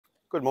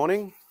Good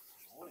morning.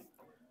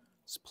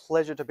 It's a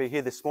pleasure to be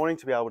here this morning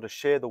to be able to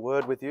share the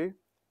word with you.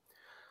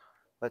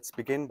 Let's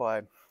begin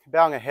by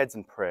bowing our heads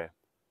in prayer.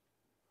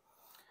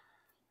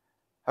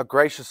 Our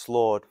gracious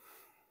Lord,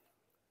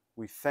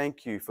 we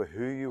thank you for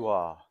who you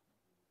are.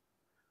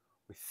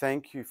 We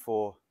thank you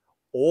for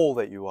all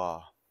that you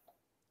are.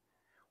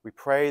 We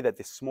pray that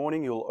this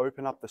morning you'll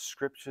open up the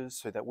scriptures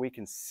so that we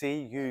can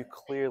see you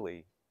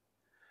clearly,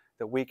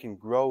 that we can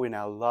grow in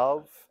our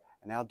love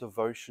and our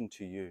devotion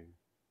to you.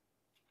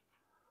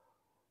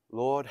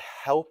 Lord,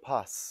 help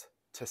us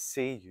to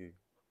see you.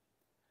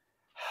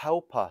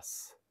 Help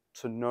us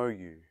to know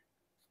you.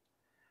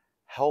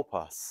 Help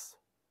us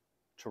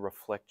to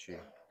reflect you.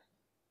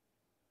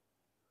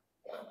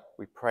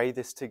 We pray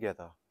this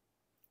together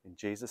in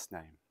Jesus'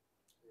 name.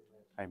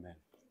 Amen.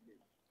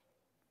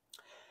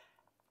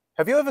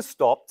 Have you ever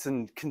stopped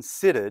and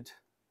considered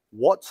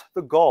what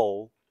the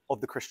goal of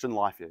the Christian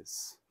life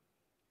is?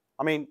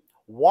 I mean,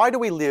 why do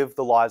we live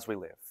the lives we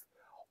live?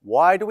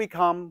 Why do we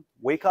come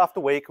week after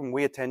week and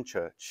we attend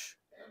church?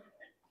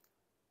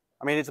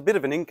 I mean, it's a bit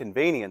of an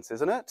inconvenience,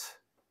 isn't it?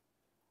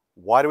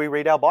 Why do we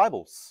read our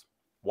Bibles?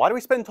 Why do we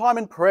spend time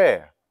in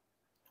prayer?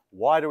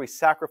 Why do we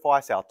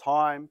sacrifice our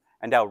time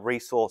and our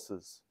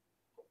resources?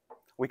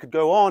 We could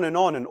go on and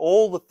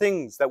all the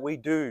things that we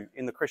do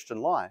in the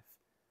Christian life.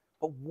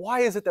 But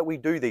why is it that we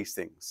do these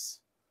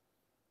things?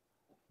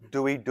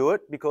 Do we do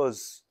it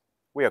because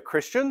we are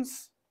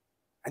Christians?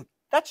 And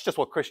that's just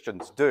what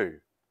Christians do.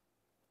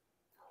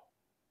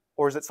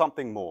 Or is it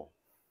something more?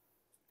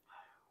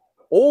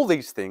 All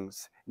these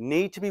things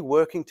need to be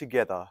working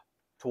together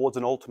towards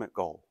an ultimate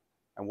goal.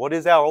 And what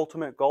is our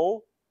ultimate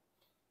goal?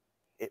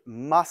 It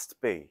must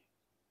be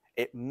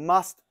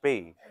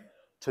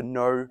to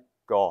know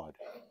God.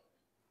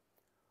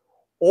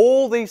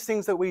 All these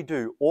things that we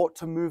do ought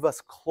to move us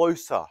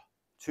closer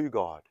to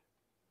God.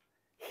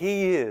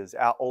 He is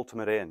our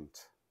ultimate end.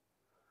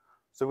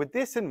 So with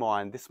this in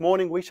mind, this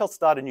morning we shall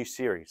start a new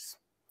series.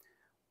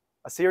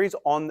 A series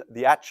on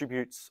the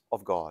attributes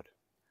of God,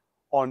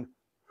 on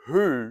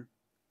who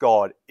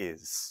God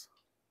is.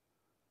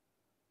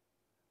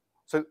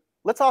 So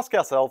let's ask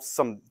ourselves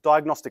some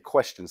diagnostic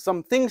questions,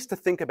 some things to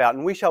think about,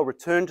 and we shall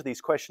return to these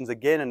questions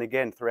again and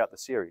again throughout the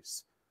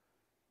series.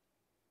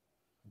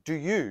 Do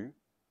you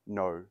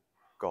know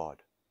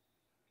God?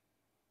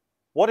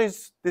 What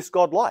is this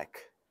God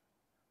like?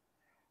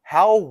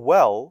 How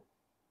well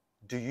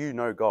do you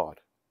know God?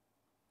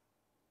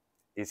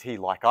 Is he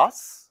like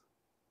us?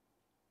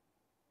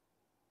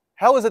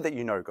 How is it that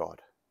you know God?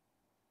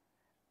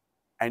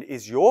 And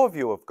is your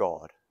view of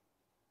God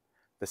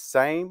the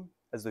same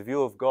as the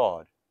view of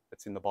God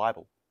that's in the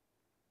Bible?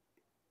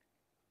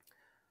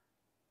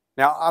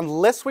 Now,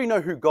 unless we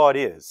know who God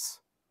is,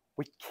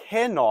 we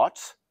cannot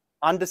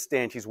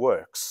understand his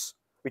works.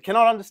 We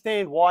cannot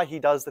understand why he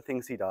does the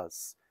things he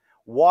does,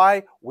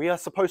 why we are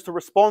supposed to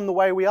respond the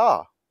way we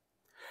are.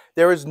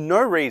 There is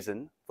no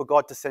reason for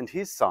God to send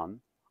his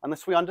Son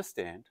unless we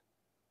understand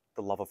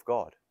the love of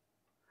God.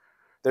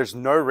 There's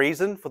no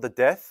reason for the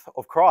death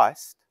of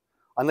Christ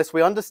unless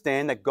we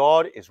understand that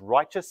God is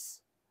righteous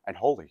and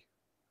holy.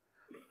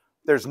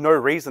 There's no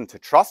reason to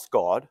trust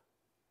God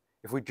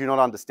if we do not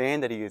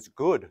understand that he is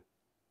good,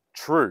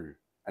 true,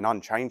 and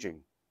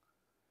unchanging.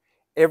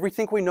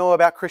 Everything we know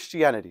about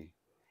Christianity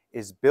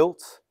is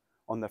built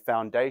on the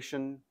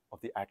foundation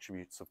of the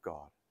attributes of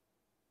God.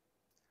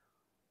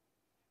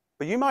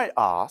 But you might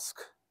ask,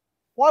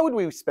 why would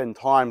we spend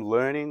time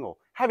learning or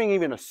having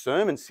even a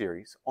sermon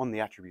series on the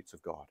attributes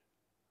of God?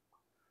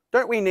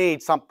 Don't we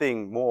need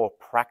something more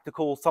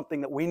practical,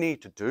 something that we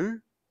need to do?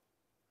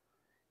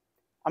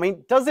 I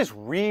mean, does this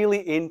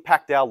really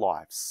impact our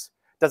lives?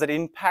 Does it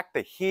impact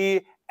the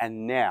here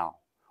and now?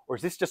 Or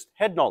is this just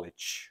head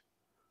knowledge?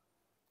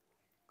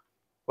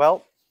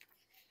 Well,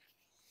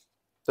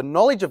 the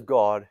knowledge of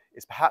God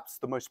is perhaps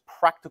the most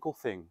practical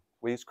thing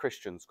we as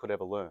Christians could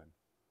ever learn,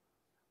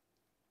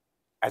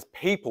 as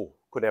people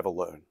could ever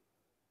learn.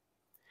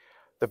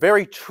 The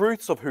very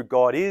truths of who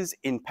God is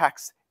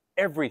impacts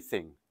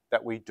everything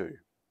that we do.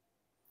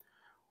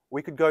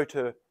 We could go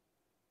to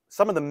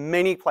some of the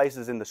many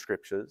places in the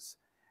scriptures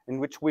in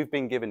which we've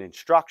been given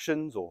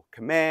instructions or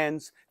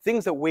commands,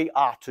 things that we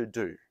are to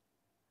do.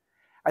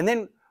 And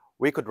then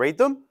we could read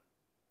them,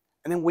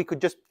 and then we could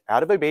just,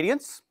 out of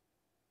obedience,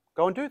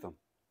 go and do them.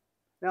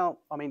 Now,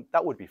 I mean,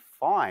 that would be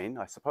fine,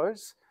 I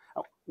suppose.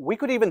 We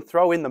could even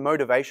throw in the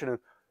motivation of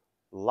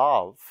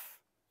love,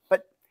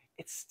 but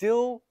it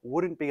still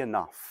wouldn't be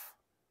enough.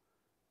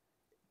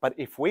 But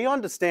if we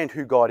understand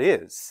who God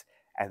is,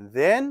 and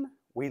then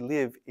we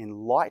live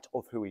in light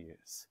of who he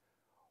is,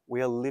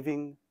 we are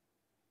living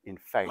in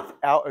faith.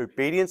 Our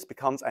obedience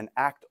becomes an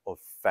act of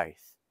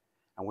faith.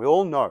 And we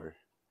all know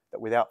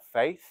that without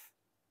faith,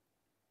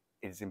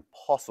 it is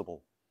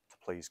impossible to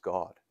please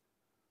God.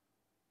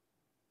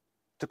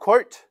 To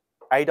quote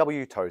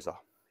A.W. Tozer,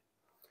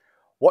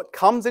 what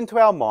comes into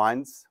our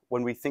minds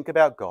when we think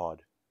about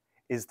God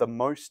is the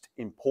most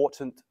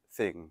important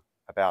thing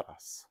about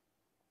us.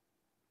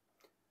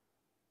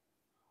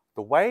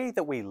 The way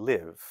that we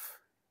live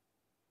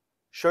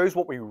shows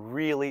what we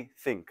really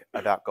think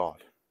about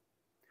God.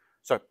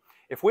 So,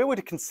 if we were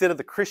to consider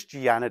the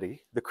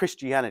Christianity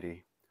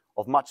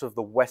of much of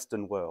the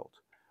Western world,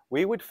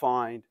 we would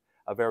find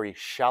a very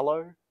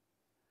shallow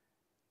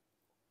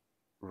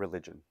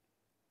religion.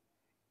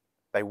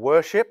 They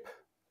worship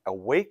a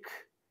weak,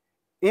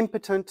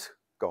 impotent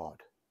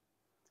God.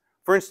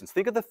 For instance,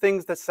 think of the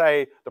things that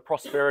say the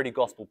prosperity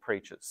gospel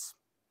preaches.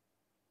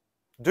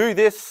 Do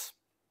this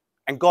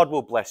and God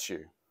will bless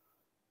you.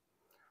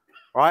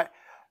 Right?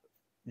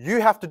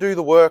 You have to do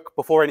the work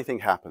before anything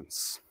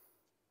happens.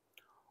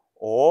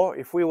 Or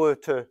if we were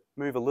to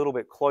move a little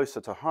bit closer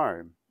to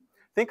home,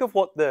 think of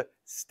what the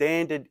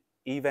standard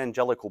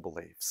evangelical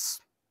believes.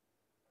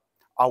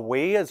 Are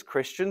we as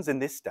Christians in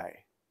this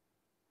day,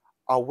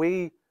 are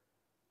we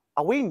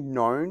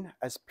known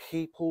as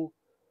people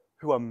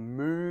who are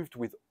moved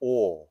with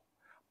awe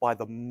by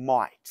the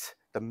might,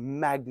 the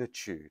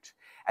magnitude,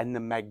 and the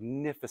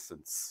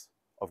magnificence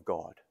of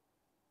God?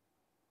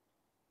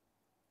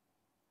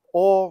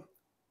 Or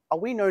are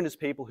we known as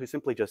people who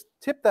simply just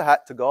tip the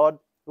hat to God,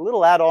 a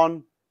little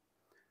add-on,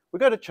 we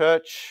go to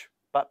church,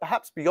 but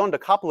perhaps beyond a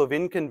couple of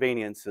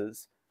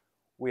inconveniences,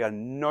 we are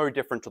no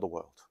different to the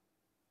world?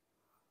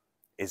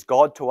 Is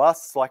God to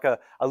us like a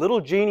little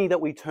genie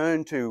that we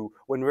turn to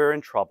when we're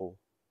in trouble,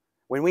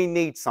 when we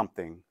need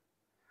something,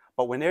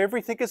 but when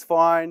everything is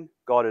fine,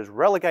 God is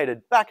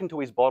relegated back into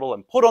his bottle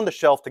and put on the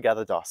shelf to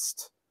gather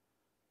dust?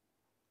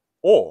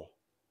 Or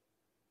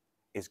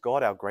is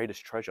God our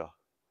greatest treasure?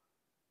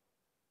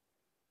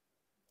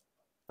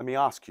 Let me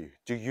ask you,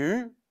 do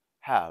you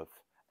have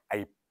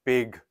a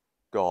big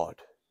God?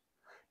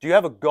 Do you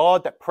have a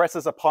God that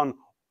presses upon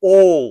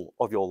all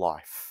of your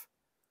life?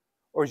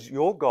 Or is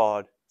your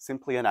God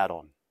simply an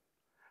add-on?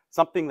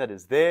 Something that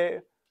is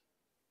there.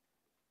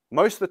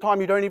 Most of the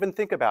time you don't even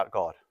think about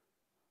God.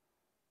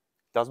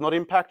 Does not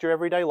impact your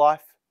everyday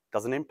life,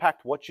 doesn't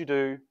impact what you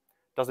do,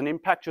 doesn't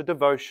impact your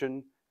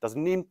devotion,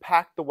 doesn't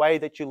impact the way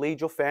that you lead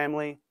your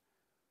family,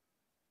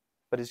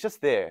 but it's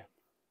just there.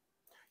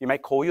 You may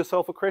call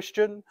yourself a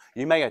Christian,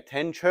 you may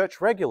attend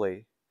church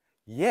regularly,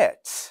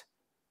 yet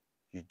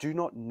you do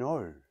not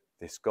know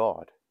this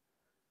God.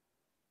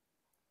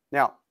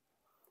 Now,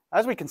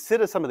 as we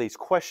consider some of these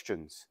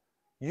questions,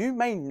 you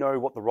may know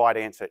what the right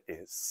answer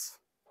is.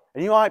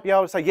 And you might be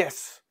able to say,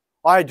 yes,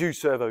 I do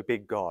serve a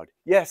big God.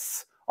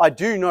 Yes, I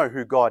do know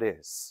who God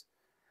is.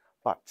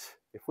 But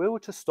if we were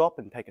to stop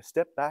and take a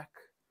step back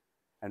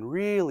and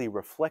really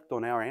reflect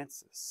on our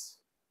answers,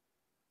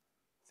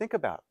 think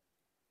about,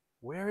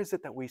 where is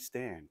it that we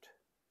stand?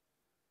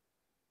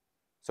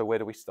 So where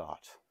do we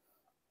start?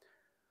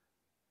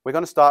 We're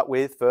going to start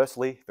with,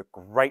 firstly, the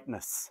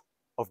greatness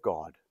of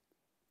God.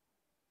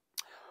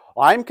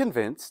 I'm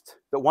convinced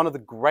that one of the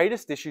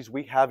greatest issues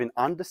we have in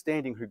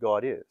understanding who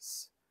God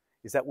is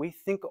that we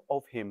think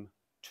of him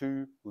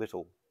too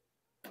little.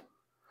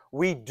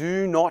 We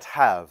do not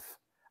have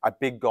a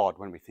big God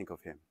when we think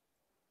of him.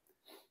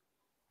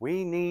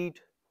 We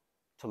need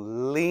to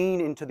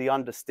lean into the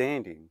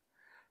understanding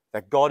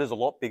that God is a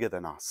lot bigger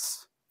than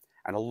us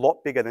and a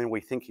lot bigger than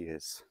we think he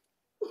is.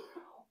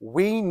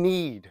 We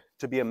need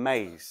to be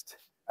amazed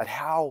at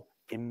how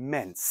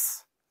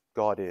immense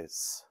God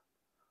is.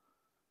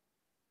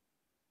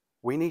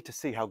 We need to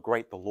see how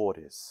great the Lord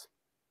is.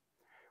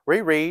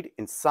 We read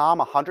in Psalm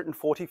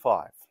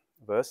 145,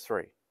 verse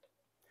 3,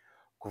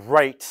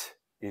 "Great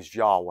is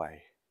Yahweh,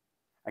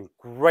 and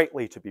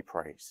greatly to be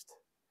praised,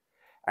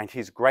 and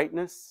his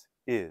greatness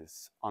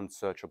is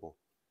unsearchable."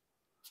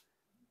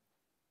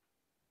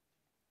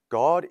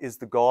 God is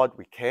the God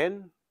we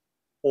can,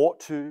 ought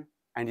to,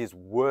 and is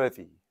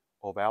worthy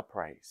of our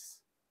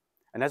praise.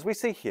 And as we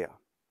see here,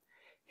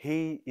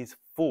 he is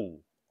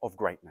full of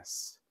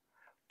greatness,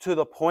 to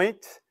the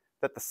point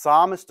that the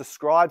psalmist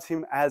describes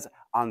him as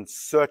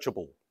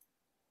unsearchable.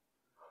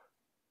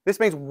 This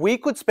means we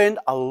could spend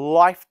a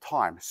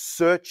lifetime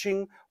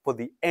searching for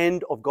the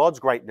end of God's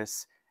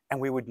greatness and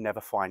we would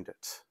never find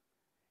it.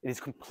 It is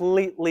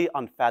completely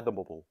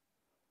unfathomable.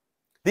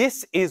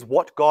 This is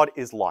what God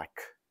is like.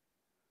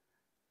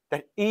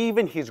 That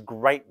even his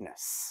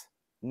greatness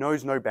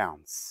knows no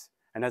bounds.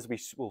 And as we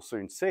will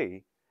soon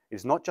see, it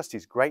is not just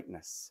his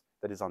greatness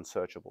that is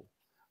unsearchable,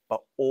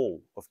 but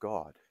all of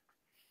God.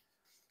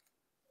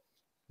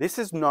 This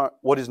is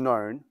what is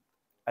known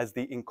as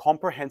the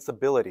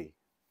incomprehensibility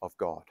of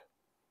God.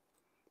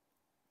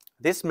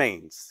 This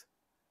means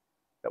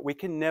that we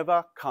can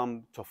never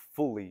come to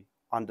fully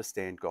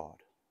understand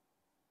God.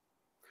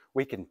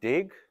 We can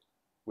dig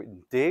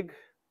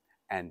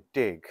and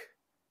dig,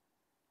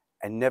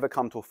 and never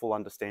come to a full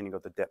understanding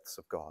of the depths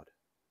of God.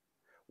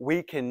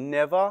 We can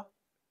never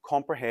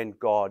comprehend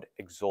God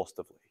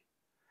exhaustively.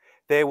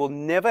 There will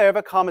never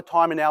ever come a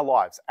time in our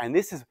lives, and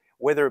this is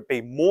whether it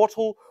be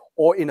mortal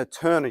or in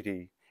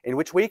eternity, in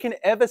which we can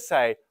ever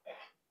say,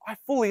 I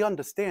fully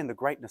understand the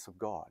greatness of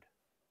God.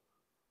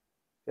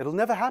 It'll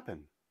never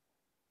happen.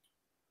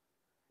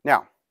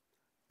 Now,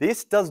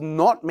 this does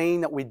not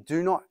mean that we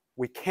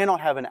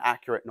cannot have an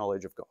accurate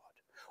knowledge of God,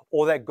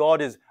 or that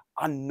God is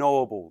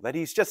unknowable, that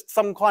he's just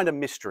some kind of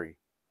mystery.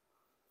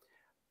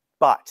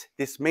 But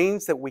this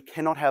means that we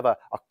cannot have a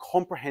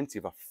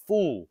comprehensive, a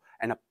full,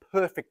 and a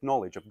perfect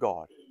knowledge of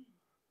God.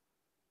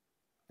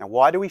 Now,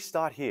 why do we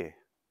start here?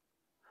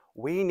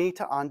 We need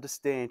to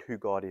understand who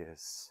God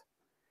is,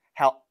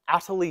 how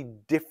utterly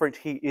different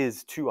He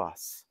is to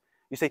us.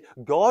 You see,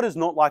 God is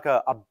not like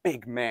a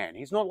big man.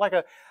 He's not like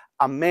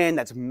a man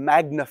that's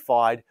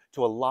magnified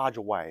to a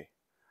larger way.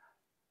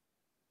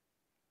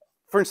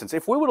 For instance,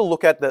 if we were to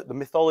look at the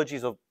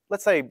mythologies of,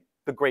 let's say,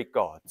 the Greek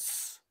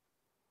gods,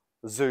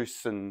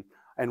 Zeus and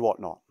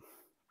whatnot,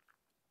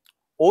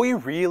 all you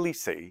really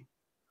see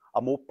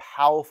are more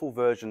powerful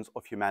versions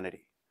of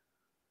humanity.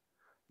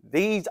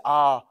 These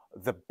are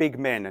the big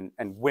men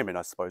and women,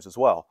 I suppose, as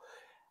well.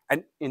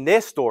 And in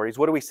their stories,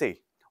 what do we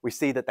see? We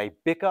see that they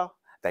bicker,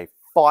 they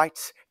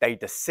fight, they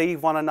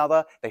deceive one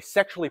another, they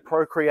sexually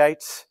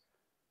procreate.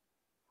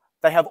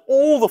 They have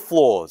all the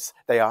flaws.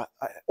 They are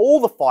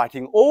all the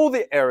fighting, all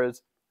the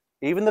errors,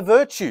 even the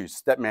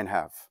virtues that men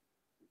have.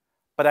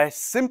 But they are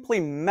simply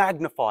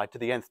magnified to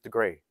the nth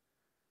degree.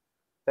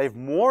 They have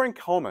more in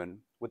common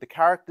with the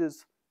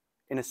characters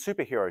in a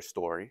superhero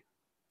story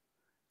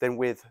than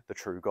with the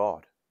true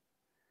God.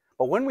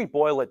 But when we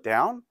boil it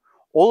down,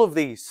 all of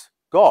these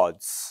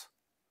gods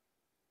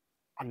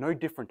are no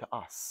different to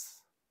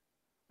us.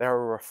 They're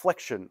a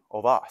reflection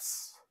of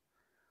us.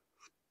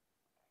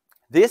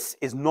 This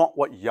is not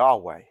what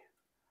Yahweh,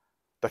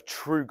 the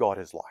true God,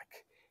 is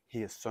like.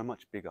 He is so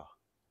much bigger.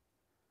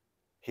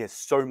 He is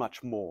so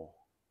much more.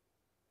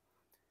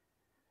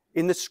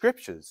 In the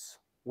scriptures,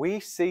 we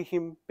see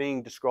Him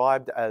being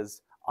described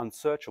as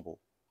unsearchable,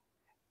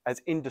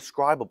 as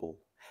indescribable,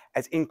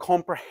 as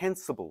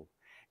incomprehensible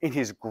in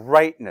His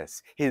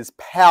greatness, His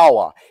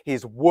power,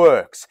 His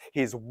works,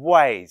 His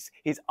ways,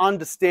 His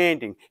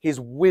understanding, His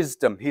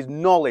wisdom, His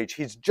knowledge,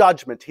 His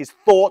judgment, His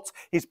thoughts,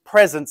 His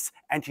presence,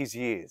 and His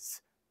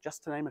years.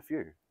 Just to name a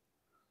few.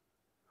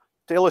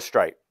 To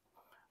illustrate,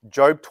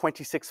 Job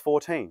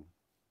 26:14.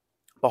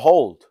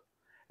 Behold,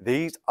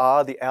 these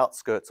are the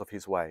outskirts of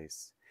His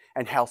ways,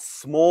 and how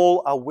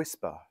small a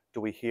whisper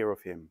do we hear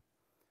of Him.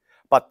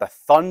 But the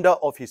thunder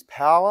of His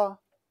power,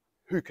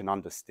 who can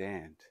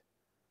understand?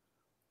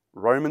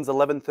 Romans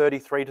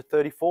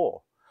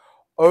 11:33-34.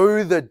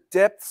 Oh, the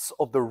depths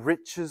of the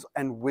riches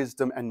and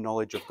wisdom and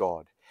knowledge of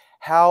God.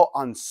 How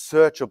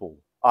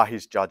unsearchable are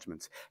His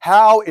judgments.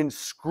 How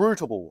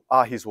inscrutable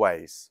are His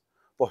ways.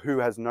 For who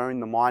has known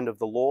the mind of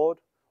the Lord?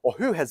 Or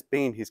who has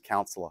been His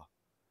counselor?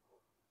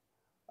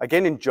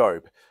 Again in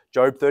Job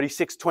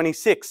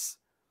 36:26.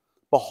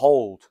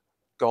 Behold,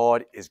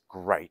 God is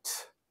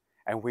great,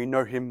 and we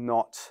know Him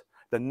not.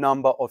 The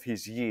number of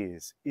His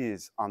years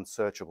is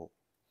unsearchable.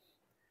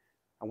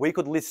 And we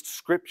could list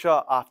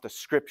scripture after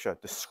scripture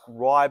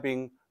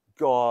describing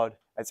God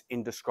as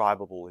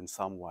indescribable in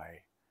some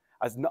way,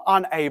 as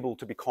unable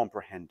to be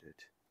comprehended.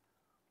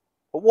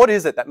 But what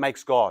is it that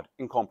makes God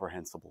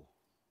incomprehensible?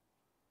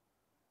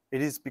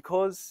 It is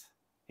because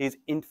He is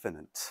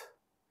infinite.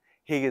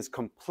 He is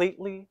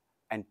completely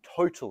and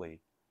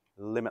totally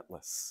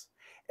limitless.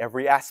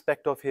 Every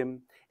aspect of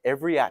Him,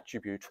 every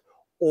attribute,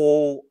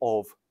 all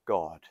of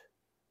God.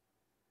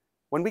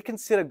 When we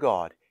consider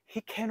God,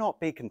 He cannot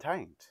be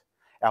contained.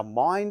 Our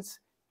minds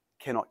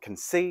cannot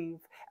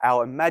conceive,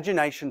 our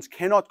imaginations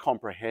cannot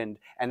comprehend,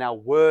 and our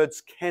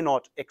words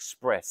cannot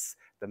express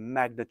the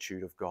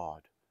magnitude of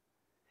God.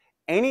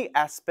 Any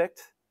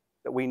aspect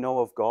that we know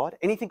of God,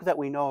 anything that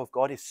we know of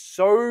God is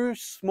so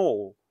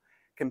small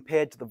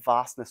compared to the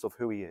vastness of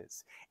who He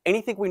is.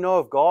 Anything we know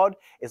of God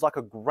is like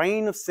a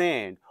grain of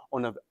sand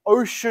on an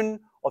ocean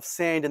of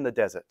sand in the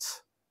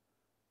desert.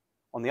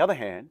 On the other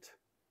hand,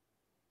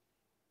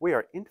 we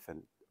are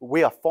infinite.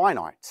 We are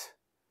finite.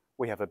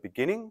 We have a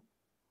beginning.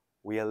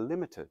 We are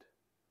limited.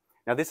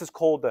 Now, this is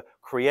called the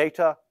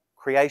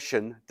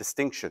creator-creation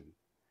distinction.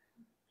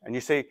 And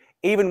you see,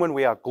 even when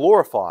we are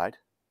glorified,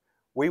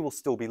 we will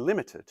still be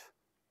limited.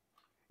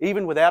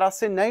 Even without our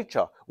sin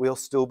nature, we'll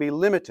still be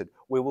limited.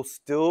 We will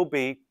still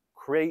be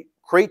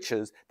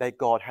creatures that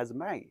God has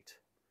made.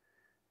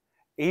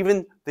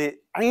 Even the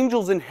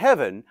angels in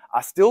heaven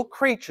are still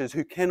creatures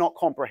who cannot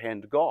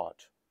comprehend God.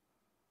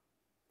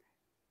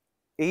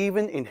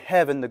 Even in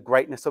heaven, the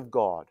greatness of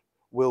God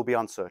will be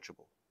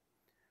unsearchable.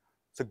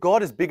 So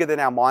God is bigger than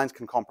our minds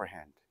can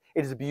comprehend.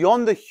 It is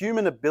beyond the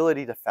human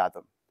ability to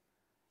fathom.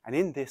 And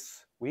in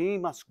this, we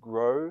must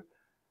grow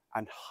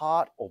an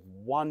heart of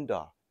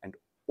wonder and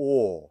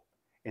awe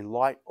in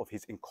light of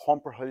His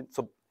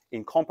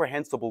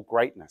incomprehensible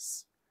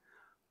greatness.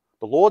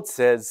 The Lord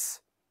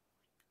says,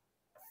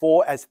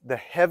 "For as the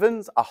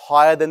heavens are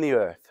higher than the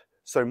earth,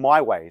 so my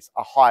ways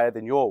are higher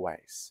than your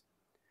ways,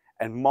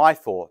 and my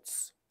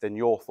thoughts than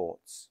your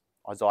thoughts."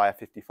 Isaiah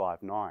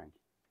 55:9.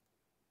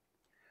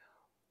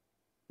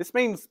 This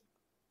means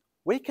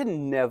we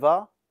can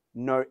never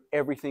know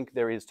everything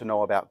there is to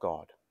know about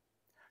God.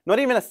 Not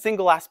even a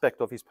single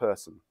aspect of His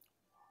person.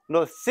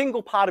 Not a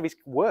single part of His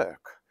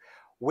work.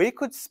 We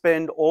could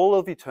spend all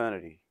of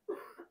eternity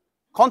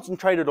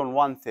concentrated on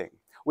one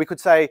thing. We could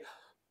say,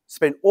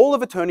 spend all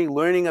of eternity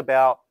learning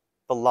about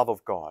the love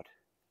of God.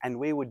 And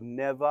we would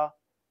never,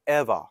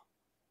 ever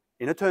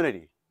in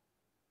eternity,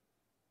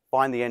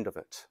 find the end of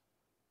it.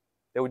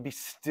 There would be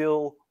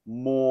still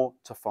more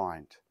to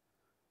find.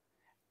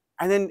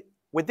 And then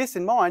with this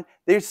in mind,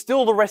 there's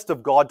still the rest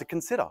of God to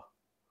consider.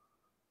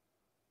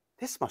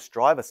 This must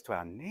drive us to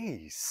our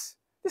knees.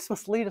 This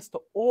must lead us to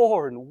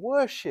awe and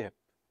worship.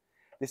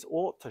 This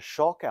ought to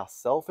shock our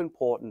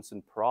self-importance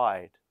and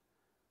pride.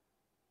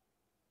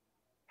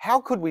 How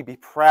could we be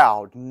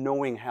proud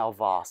knowing how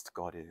vast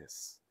God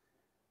is?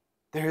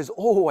 There is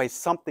always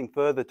something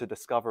further to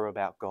discover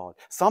about God,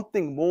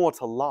 something more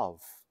to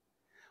love.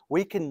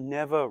 We can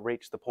never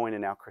reach the point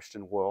in our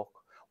Christian walk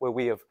where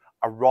we have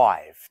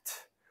arrived,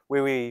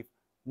 where we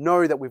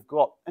know that we've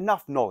got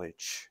enough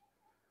knowledge,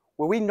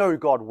 where we know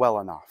God well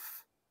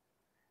enough,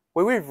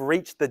 where we've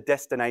reached the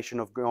destination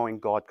of knowing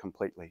God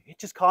completely. It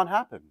just can't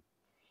happen.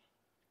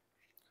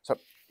 So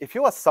if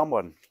you are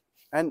someone,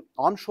 and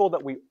I'm sure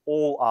that we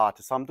all are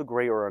to some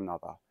degree or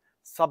another,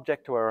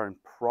 subject to our own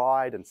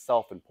pride and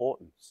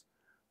self-importance,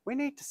 we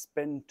need to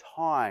spend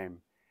time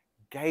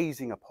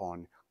gazing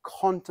upon,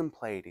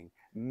 contemplating,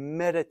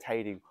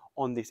 meditating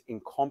on this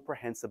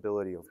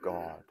incomprehensibility of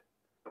God.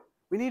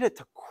 We need it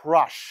to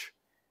crush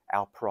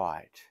our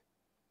pride.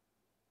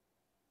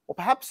 Or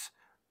perhaps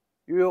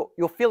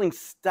you're feeling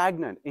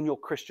stagnant in your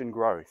Christian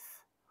growth.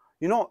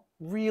 You're not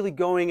really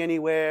going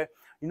anywhere.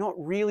 You're not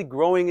really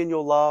growing in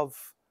your love.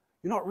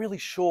 You're not really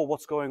sure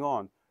what's going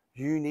on.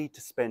 You need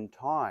to spend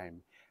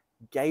time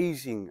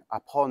gazing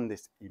upon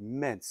this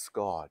immense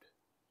God.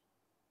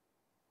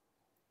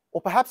 Or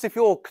perhaps if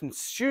you're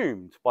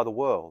consumed by the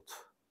world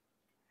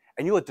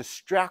and you are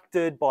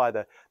distracted by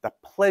the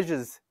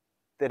pleasures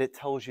that it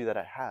tells you that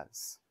it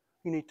has,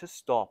 you need to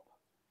stop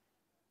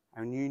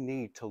and you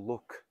need to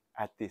look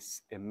at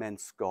this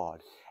immense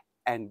God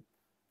and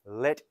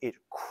let it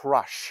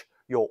crush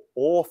your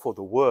awe for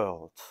the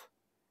world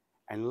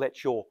and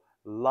let your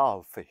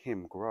love for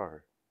Him grow.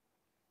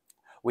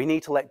 We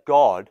need to let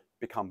God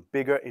become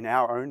bigger in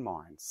our own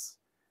minds,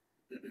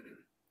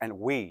 and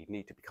we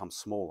need to become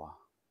smaller.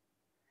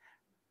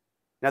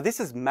 Now,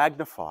 this is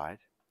magnified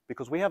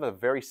because we have a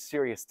very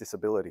serious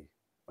disability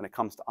when it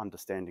comes to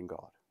understanding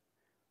God.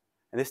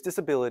 And this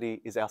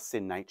disability is our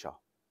sin nature.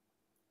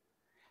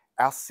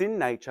 Our sin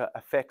nature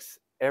affects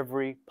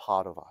every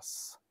part of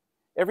us,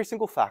 every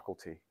single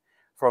faculty,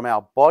 from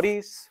our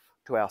bodies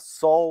to our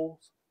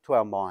souls to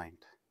our mind.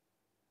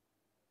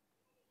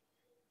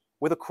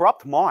 With a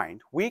corrupt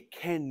mind, we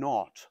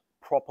cannot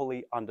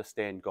properly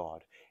understand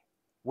God.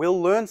 We'll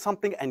learn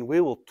something and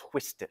we will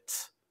twist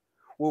it.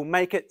 We'll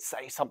make it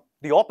say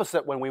the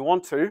opposite when we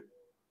want to.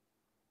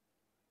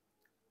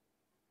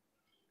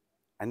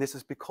 And this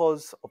is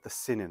because of the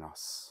sin in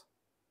us.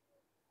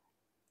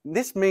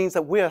 This means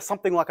that we are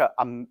something like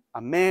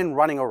a man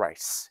running a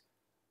race,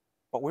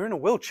 but we're in a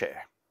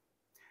wheelchair.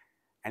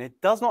 And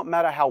it does not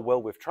matter how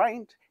well we've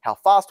trained, how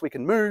fast we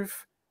can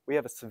move, we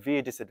have a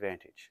severe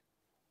disadvantage.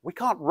 We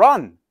can't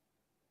run.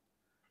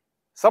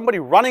 Somebody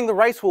running the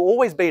race will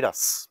always beat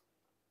us.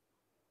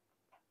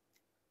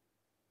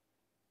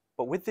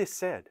 But with this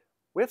said,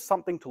 we have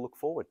something to look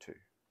forward to.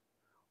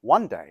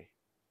 One day,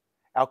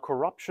 our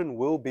corruption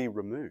will be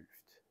removed,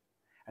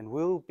 and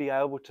we'll be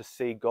able to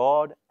see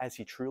God as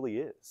He truly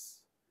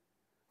is,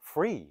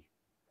 free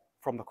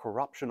from the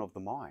corruption of the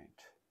mind.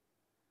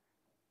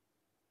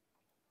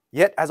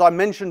 Yet, as I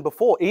mentioned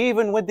before,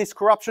 even with this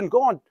corruption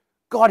gone,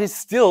 God is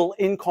still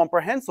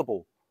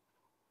incomprehensible.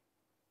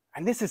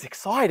 And this is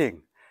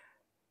exciting.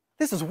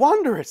 This is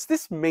wondrous.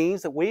 This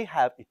means that we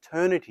have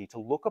eternity to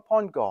look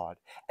upon God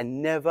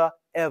and never,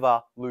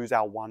 ever lose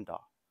our wonder.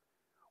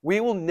 We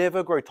will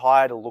never grow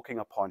tired of looking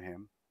upon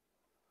Him.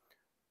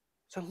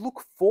 So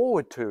look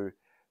forward to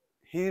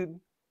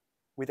Him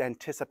with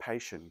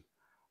anticipation.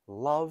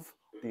 Love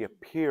the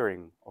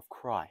appearing of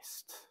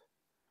Christ.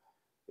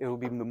 It will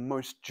be the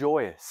most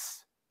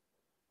joyous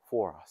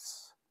for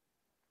us.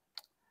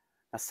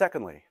 Now,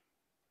 secondly,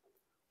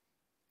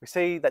 we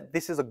see that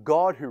this is a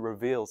God who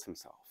reveals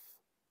Himself.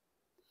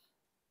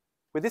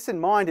 With this in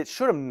mind, it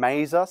should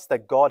amaze us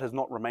that God has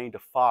not remained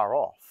afar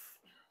off,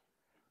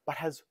 but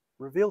has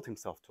revealed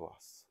Himself to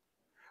us.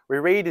 We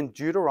read in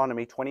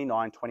Deuteronomy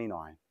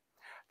 29:29,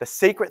 "The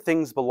secret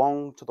things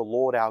belong to the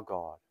Lord our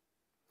God,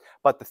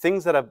 but the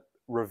things that are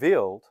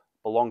revealed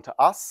belong to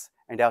us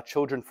and our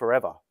children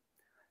forever,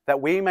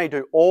 that we may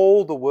do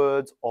all the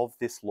words of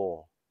this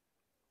law."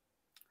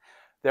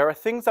 There are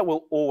things that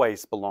will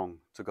always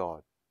belong to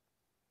God,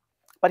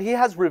 but He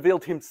has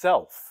revealed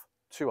Himself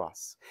to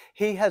us.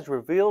 He has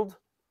revealed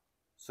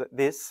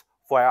this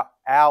for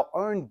our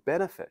own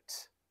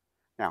benefit.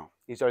 Now,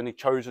 He's only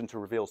chosen to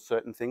reveal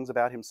certain things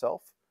about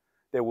Himself.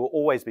 There will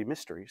always be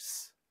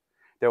mysteries.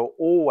 There will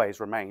always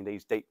remain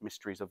these deep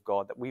mysteries of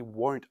God that we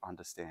won't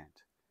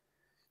understand.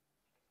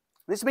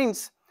 This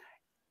means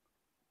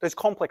those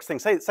complex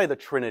things, say the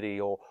Trinity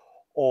or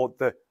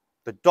the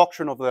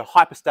doctrine of the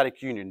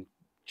hypostatic union,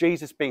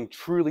 Jesus being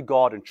truly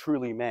God and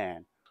truly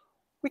man.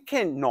 We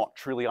cannot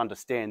truly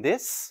understand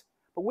this,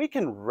 but we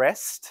can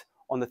rest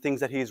on the things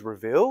that He has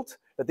revealed,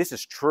 that this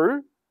is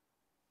true,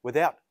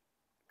 without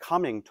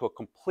coming to a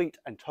complete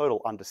and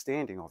total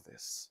understanding of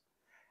this.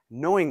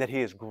 knowing that he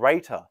is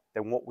greater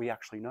than what we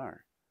actually know.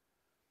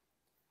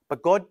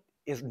 But God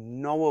is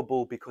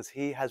knowable because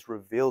he has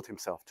revealed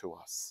himself to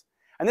us.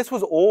 And this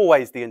was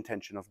always the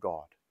intention of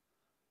God,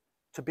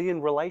 to be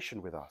in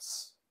relation with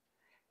us.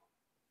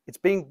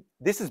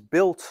 This is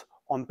built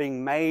on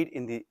being made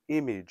in the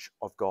image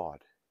of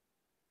God.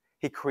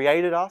 He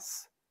created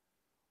us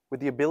with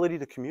the ability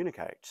to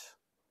communicate.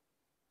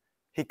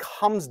 He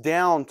comes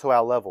down to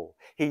our level.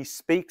 He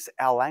speaks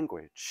our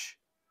language.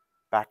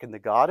 Back in the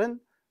garden,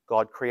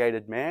 God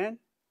created man.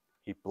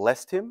 He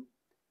blessed him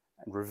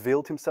and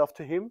revealed himself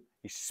to him.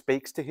 He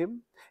speaks to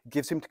him,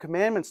 gives him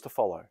commandments to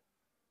follow.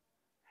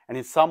 And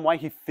in some way,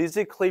 he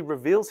physically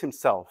reveals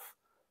himself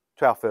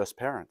to our first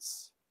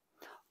parents.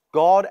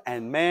 God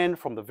and man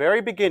from the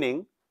very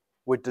beginning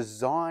were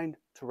designed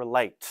to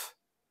relate,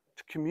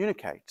 to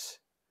communicate.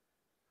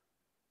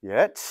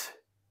 Yet,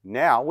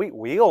 now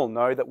we all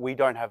know that we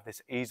don't have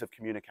this ease of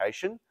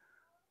communication.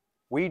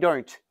 We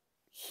don't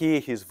hear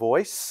his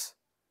voice.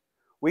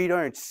 We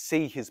don't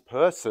see his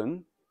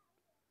person.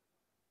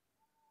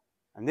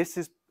 And this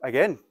is,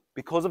 again,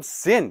 because of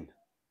sin.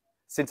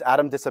 Since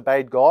Adam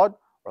disobeyed God,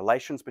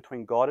 relations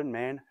between God and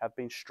man have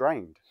been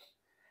strained.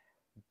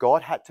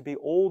 God had to be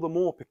all the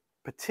more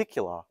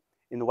particular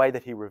in the way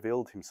that he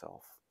revealed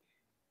himself.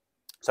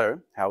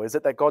 So, how is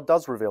it that God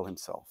does reveal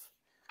himself?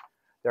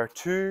 There are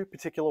two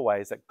particular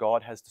ways that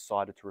God has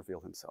decided to reveal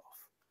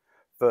himself.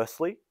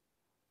 Firstly,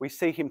 we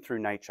see him through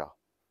nature.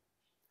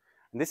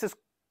 And this is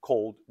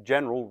called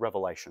general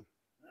revelation.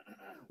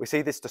 We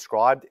see this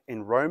described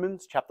in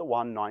Romans chapter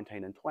 1,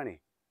 19 and 20.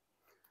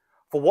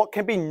 For what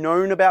can be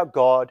known about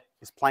God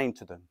is plain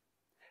to them,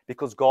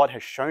 because God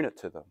has shown it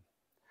to them.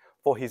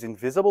 For his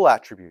invisible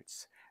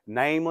attributes,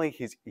 namely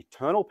his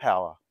eternal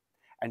power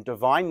and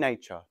divine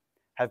nature,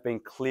 have been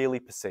clearly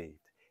perceived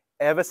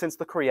ever since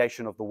the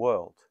creation of the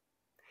world,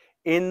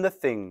 in the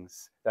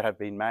things that have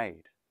been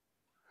made.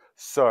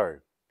 So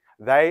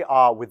they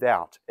are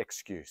without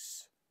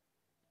excuse.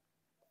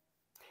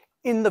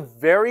 In the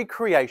very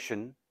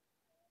creation,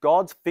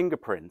 God's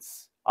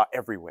fingerprints are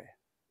everywhere.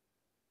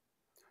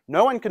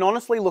 No one can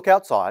honestly look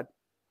outside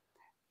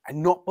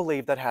and not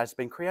believe that it has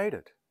been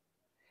created.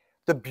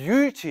 The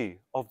beauty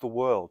of the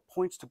world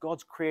points to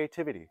God's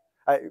creativity,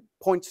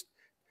 points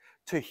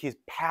to his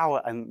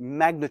power and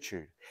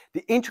magnitude.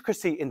 The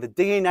intricacy in the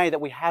DNA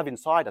that we have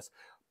inside us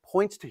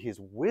points to his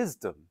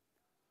wisdom.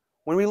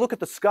 When we look at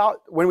the stars,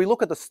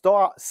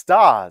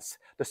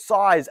 the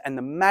size and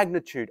the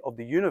magnitude of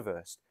the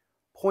universe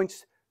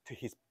points to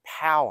his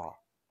power.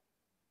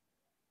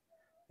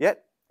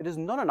 Yet, it is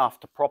not enough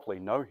to properly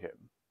know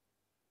him,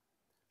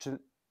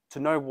 to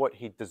know what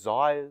he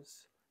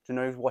desires, to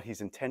know what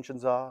his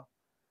intentions are.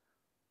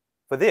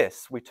 For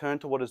this, we turn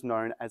to what is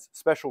known as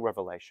special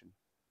revelation,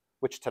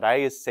 which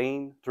today is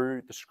seen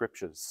through the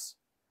scriptures.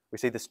 We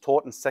see this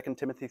taught in 2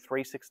 Timothy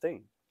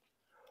 3:16.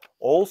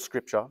 All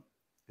scripture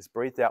is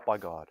breathed out by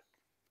God.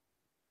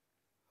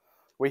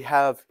 We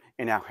have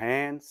in our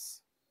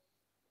hands,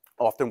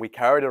 often we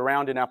carry it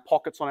around in our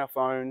pockets on our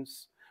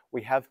phones.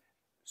 We have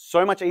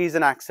so much ease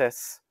and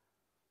access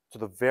to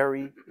the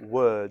very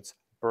words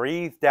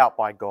breathed out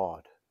by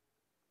God.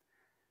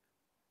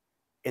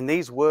 In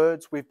these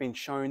words, we've been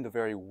shown the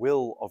very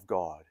will of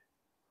God.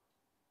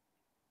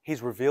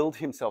 He's revealed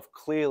himself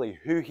clearly,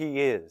 who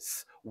he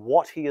is,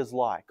 what he is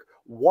like,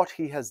 what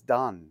he has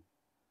done.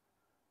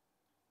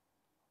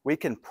 We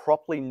can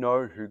properly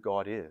know who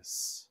God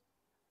is.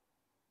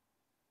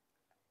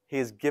 He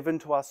has given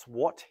to us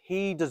what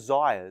he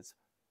desires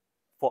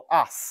for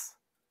us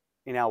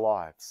in our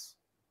lives.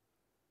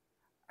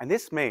 And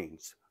this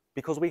means,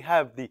 because we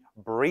have the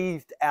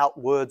breathed out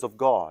words of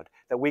God,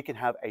 that we can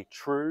have a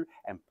true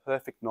and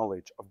perfect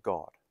knowledge of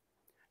God.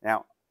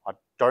 Now, I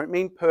don't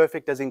mean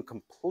perfect as in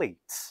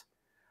complete,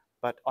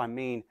 but I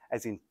mean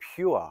as in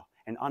pure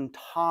and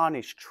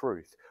untarnished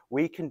truth.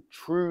 We can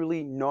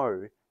truly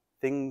know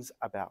things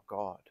about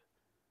God,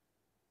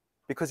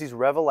 because his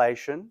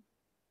revelation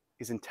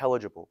is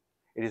intelligible.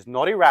 It is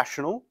not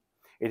irrational.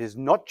 It is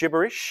not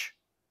gibberish.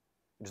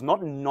 It is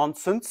not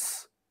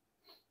nonsense.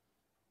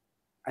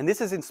 And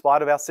this is in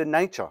spite of our sin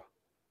nature.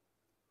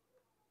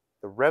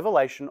 The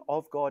revelation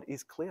of God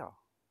is clear.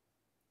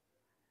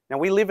 Now,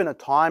 we live in a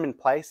time and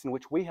place in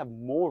which we have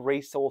more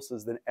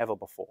resources than ever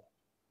before.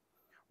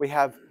 We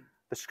have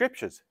the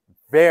scriptures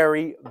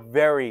very,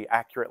 very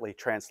accurately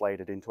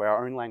translated into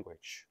our own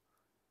language.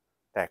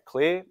 They're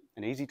clear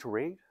and easy to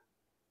read.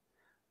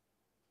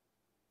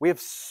 We have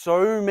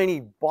so many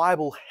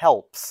Bible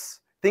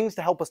helps, things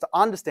to help us to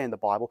understand the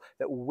Bible,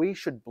 that we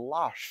should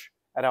blush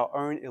at our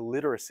own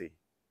illiteracy.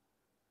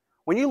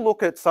 When you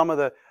look at some of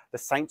the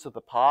saints of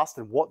the past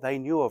and what they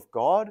knew of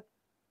God,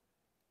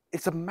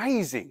 it's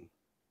amazing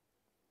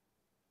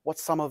what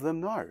some of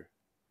them know.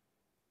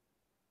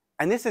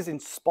 And this is in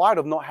spite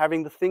of not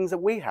having the things that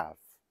we have.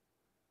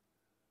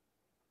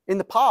 In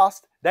the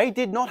past, they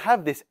did not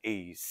have this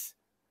ease.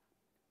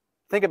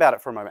 Think about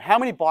it for a moment. How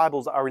many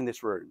Bibles are in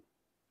this room?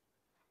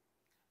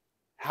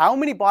 How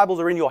many Bibles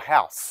are in your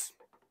house?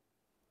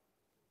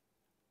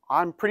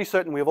 I'm pretty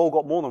certain we've all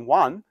got more than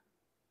one.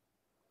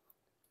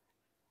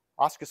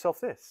 Ask yourself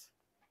this.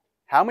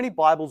 How many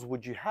Bibles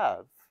would you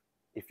have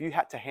if you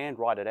had to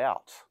handwrite it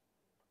out?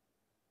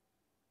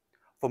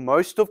 For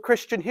most of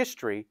Christian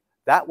history,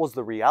 that was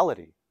the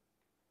reality.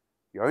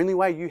 The only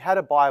way you had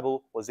a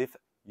Bible was if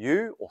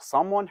you or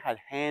someone had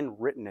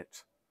handwritten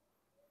it.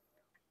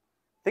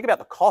 Think about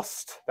the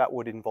cost that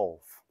would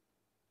involve.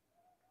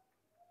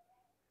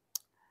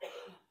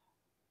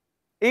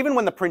 Even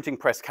when the printing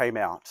press came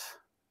out,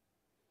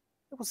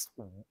 it was,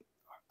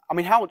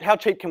 how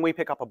cheap can we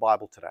pick up a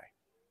Bible today?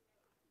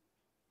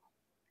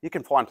 You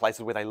can find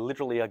places where they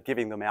literally are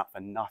giving them out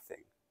for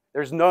nothing.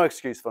 There's no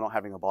excuse for not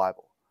having a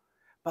Bible.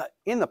 But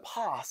in the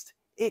past,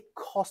 it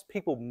cost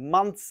people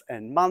months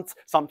and months,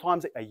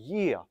 sometimes a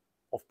year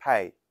of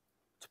pay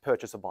to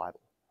purchase a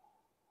Bible.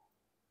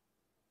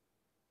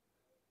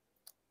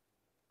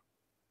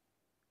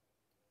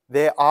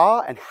 There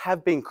are and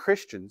have been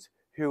Christians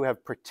who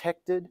have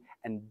protected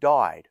and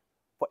died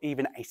for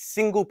even a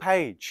single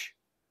page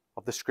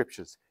of the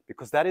scriptures,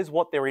 because that is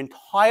what their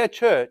entire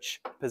church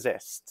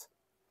possessed.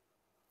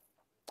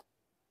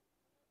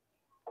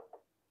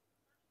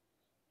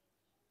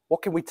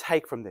 What can we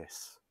take from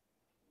this?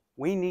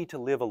 We need to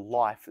live a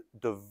life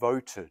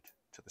devoted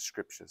to the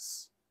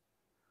scriptures.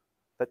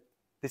 That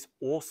this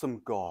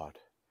awesome God,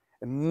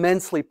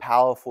 immensely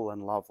powerful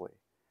and lovely,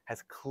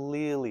 has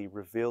clearly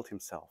revealed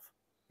himself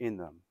in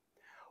them.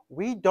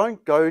 We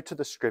don't go to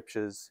the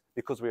scriptures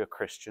because we are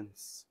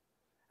Christians,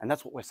 and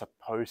that's what we're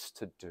supposed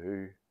to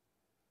do.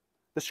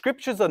 The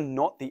scriptures are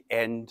not the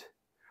end.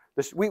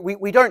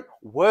 We don't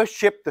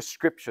worship the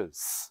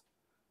scriptures.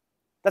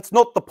 That's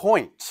not the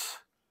point.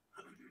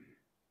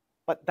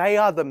 But they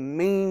are the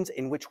means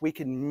in which we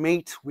can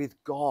meet with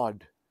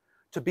God,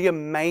 to be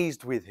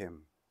amazed with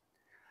him.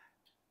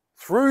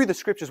 Through the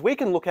scriptures, we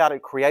can look out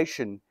at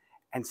creation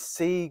and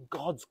see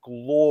God's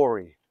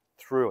glory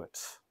through it.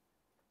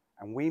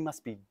 And we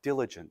must be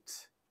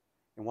diligent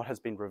in what has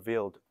been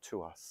revealed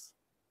to us.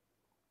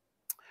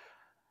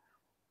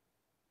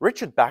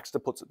 Richard Baxter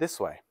puts it this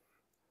way.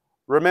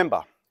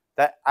 Remember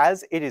that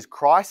as it is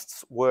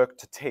Christ's work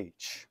to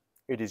teach,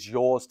 it is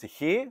yours to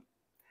hear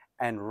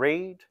and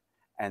read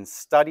and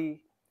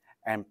study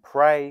and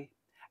pray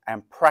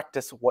and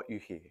practice what you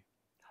hear.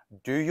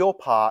 Do your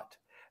part,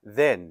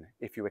 then,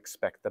 if you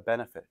expect the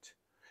benefit.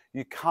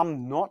 You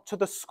come not to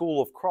the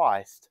school of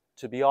Christ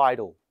to be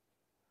idle.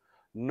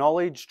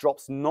 Knowledge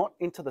drops not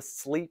into the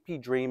sleepy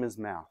dreamer's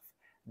mouth.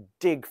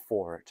 Dig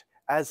for it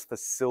as for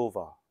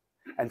silver,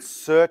 and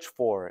search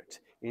for it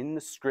in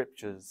the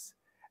scriptures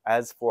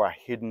as for a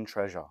hidden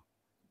treasure.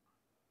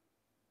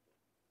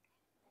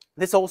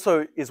 This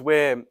also is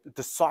where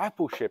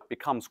discipleship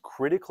becomes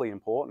critically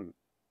important.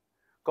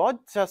 God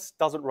just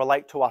doesn't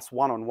relate to us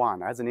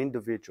one-on-one as an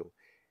individual,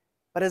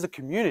 but as a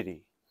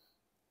community.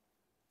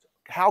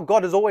 How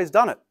God has always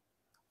done it,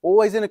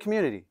 always in a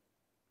community.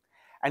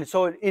 And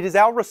so it is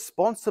our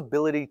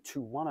responsibility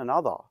to one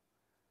another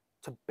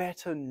to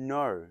better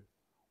know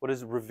what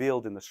is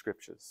revealed in the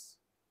scriptures.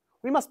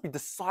 We must be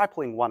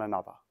discipling one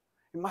another.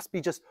 It must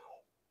be just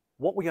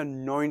what we are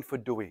known for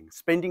doing,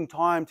 spending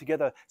time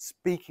together,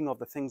 speaking of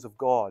the things of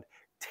God,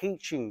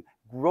 teaching,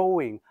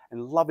 growing,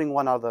 and loving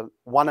one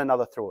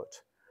another through it.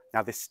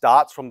 Now, this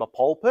starts from the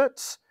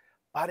pulpit,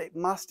 but it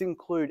must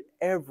include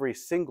every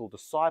single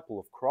disciple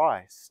of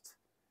Christ.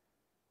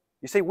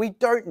 You see, we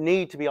don't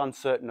need to be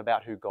uncertain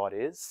about who God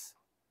is,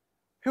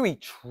 who he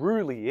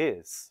truly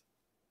is.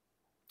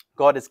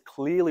 God has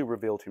clearly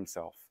revealed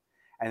himself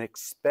and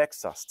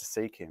expects us to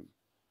seek him.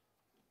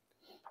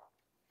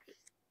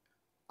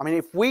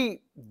 If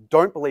we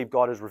don't believe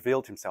God has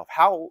revealed himself,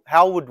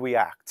 how would we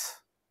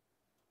act?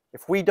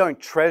 If we don't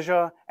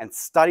treasure and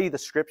study the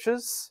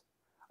scriptures,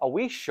 are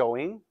we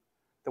showing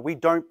that we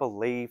don't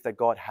believe that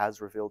God has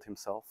revealed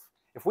himself?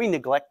 If we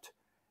neglect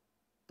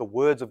the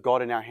words of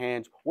God in our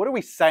hands, what are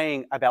we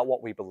saying about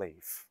what we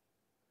believe?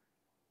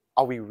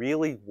 Are we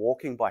really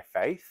walking by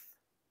faith?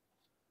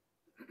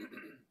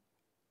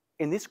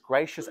 In this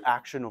gracious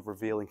action of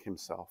revealing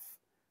himself,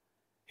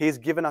 he has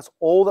given us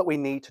all that we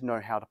need to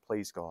know how to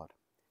please God,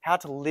 how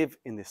to live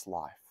in this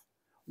life,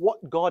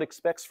 what God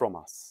expects from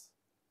us.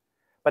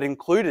 But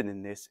included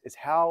in this is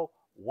how,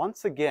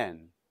 once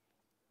again,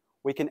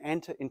 we can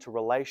enter into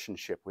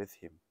relationship with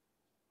him.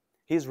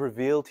 He has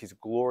revealed his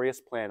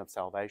glorious plan of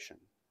salvation.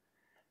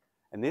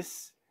 And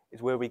this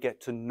is where we get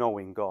to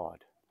knowing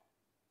God.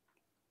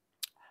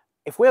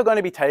 If we're going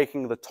to be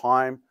taking the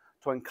time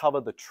to uncover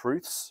the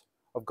truths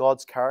of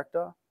God's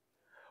character,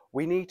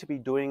 we need to be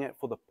doing it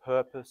for the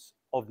purpose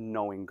of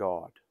knowing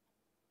God.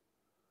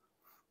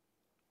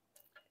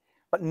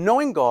 But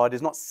knowing God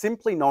is not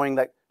simply knowing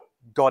that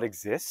God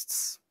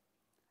exists.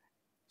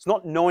 It's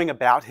not knowing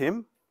about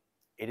him.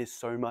 It is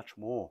so much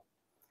more.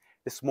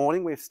 This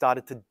morning we've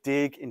started to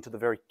dig into the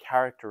very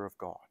character of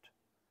God.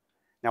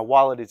 Now,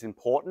 while it is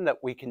important to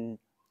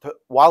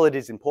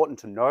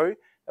know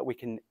that we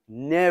can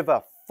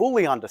never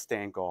fully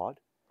understand God,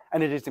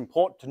 and it is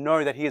important to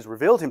know that he has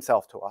revealed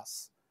himself to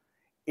us,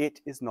 it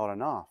is not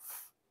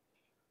enough.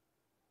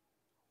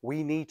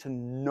 We need to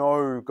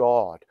know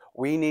God.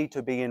 We need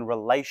to be in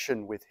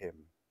relation with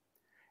him.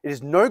 It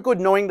is no good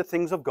knowing the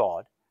things of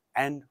God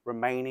and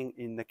remaining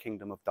in the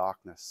kingdom of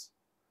darkness.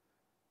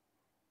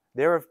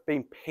 There have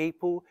been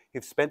people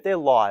who've spent their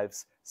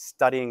lives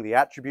studying the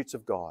attributes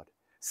of God,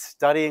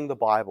 studying the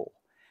Bible,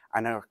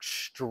 and are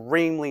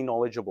extremely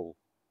knowledgeable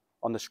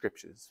on the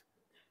scriptures,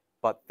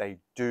 but they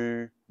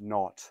do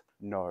not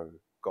know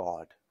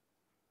God.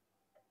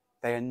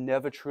 They are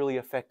never truly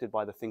affected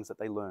by the things that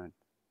they learn.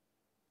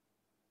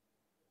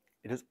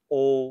 It has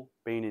all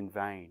been in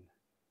vain.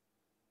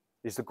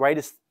 It is the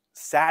greatest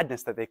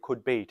sadness that there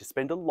could be to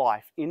spend a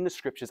life in the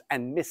scriptures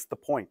and miss the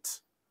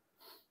point.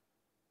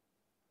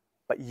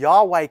 But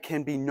Yahweh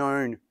can be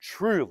known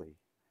truly,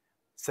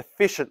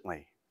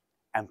 sufficiently,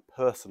 and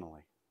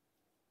personally.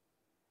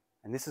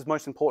 And this is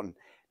most important,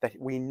 that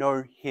we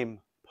know him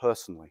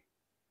personally.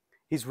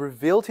 He's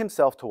revealed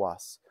himself to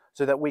us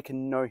so that we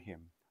can know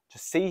him, to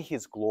see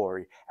his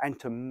glory, and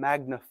to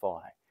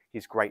magnify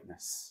his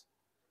greatness.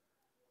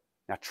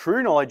 Now,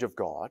 true knowledge of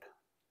God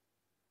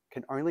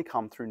can only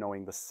come through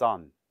knowing the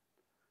Son,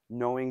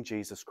 knowing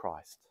Jesus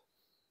Christ.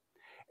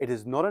 It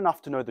is not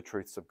enough to know the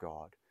truths of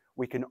God.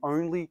 We can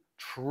only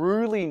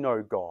truly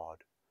know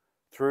God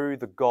through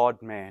the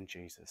God-man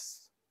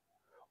Jesus.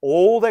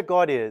 All that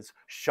God is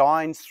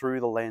shines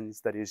through the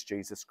lens that is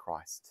Jesus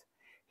Christ.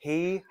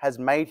 He has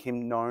made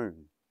him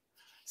known.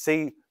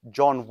 See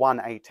John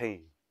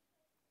 1:18.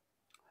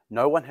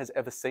 No one has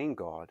ever seen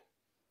God,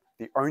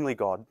 the only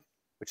God,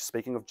 which is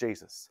speaking of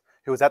Jesus,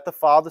 who is at the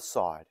Father's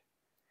side.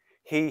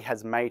 He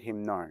has made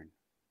him known.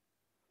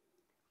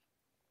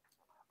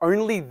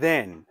 Only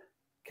then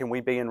can we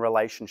be in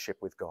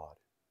relationship with God.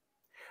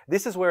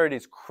 This is where it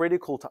is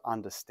critical to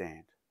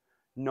understand.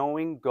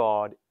 Knowing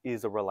God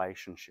is a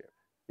relationship.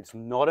 It's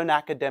not an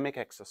academic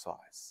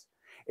exercise.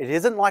 It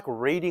isn't like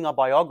reading a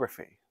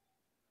biography.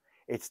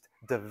 It's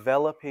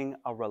developing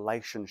a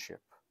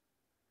relationship.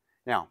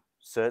 Now,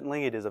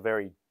 certainly it is a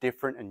very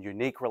different and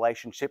unique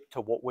relationship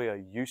to what we are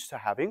used to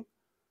having,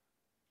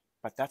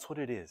 but that's what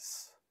it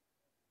is.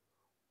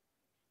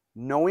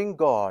 Knowing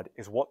God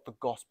is what the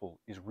gospel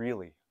is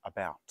really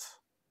about.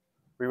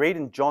 We read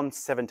in John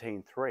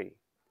 17:3,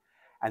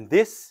 and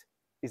this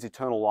is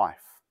eternal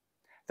life,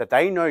 that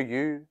they know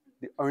you,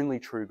 the only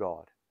true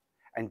God,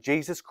 and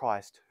Jesus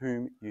Christ,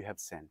 whom you have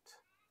sent.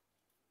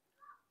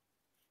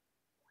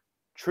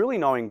 Truly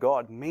knowing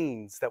God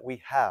means that we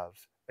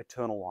have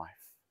eternal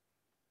life.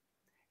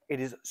 It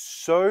is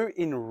so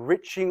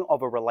enriching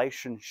of a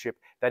relationship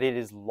that it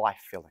is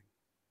life-filling.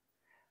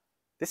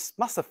 This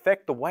must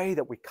affect the way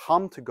that we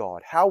come to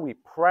God, how we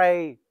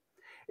pray.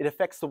 It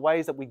affects the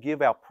ways that we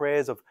give our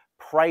prayers of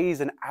praise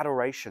and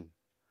adoration.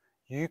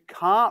 You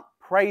can't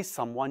praise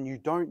someone you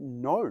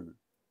don't know.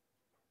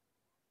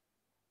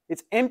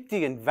 It's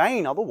empty and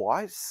vain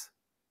otherwise.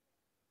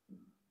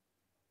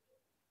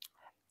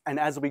 And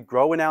as we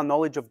grow in our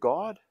knowledge of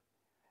God,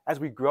 as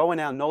we grow in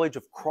our knowledge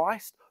of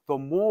Christ, the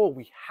more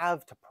we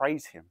have to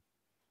praise him.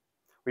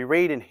 We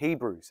read in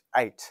Hebrews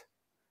 8,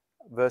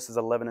 verses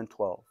 11 and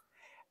 12.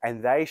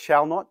 And they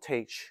shall not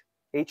teach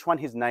each one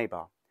his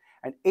neighbor,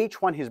 and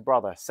each one his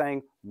brother,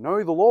 saying,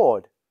 Know the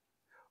Lord,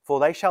 for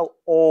they shall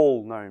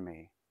all know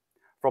me,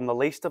 from the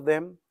least of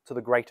them to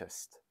the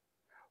greatest.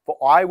 For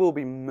I will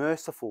be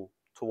merciful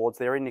towards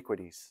their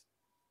iniquities,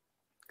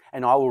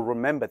 and I will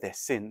remember their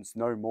sins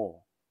no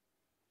more.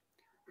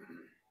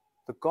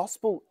 The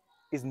gospel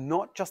is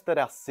not just that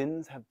our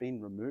sins have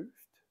been removed,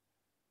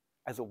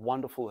 as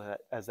wonderful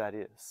as that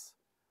is.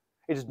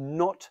 It is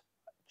not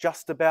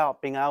just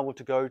about being able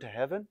to go to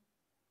heaven,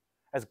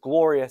 as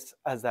glorious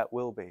as that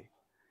will be.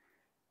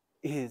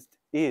 It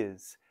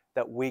is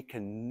that we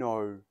can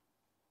know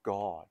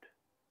God.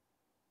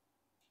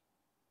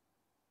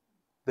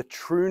 The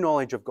true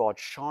knowledge of God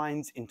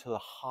shines into the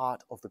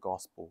heart of the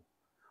gospel.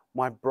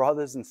 My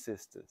brothers and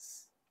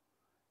sisters,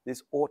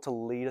 this ought to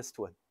lead us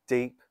to a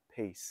deep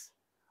peace,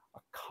 a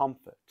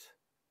comfort,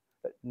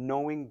 that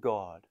knowing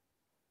God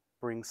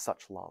brings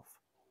such love.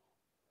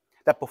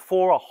 That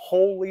before a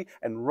holy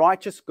and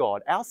righteous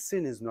God, our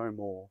sin is no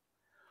more.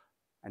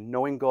 And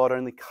knowing God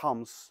only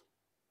comes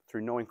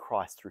through knowing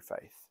Christ through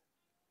faith.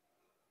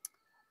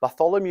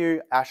 Bartholomew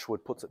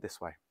Ashwood puts it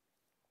this way.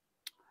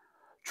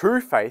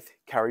 True faith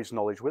carries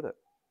knowledge with it.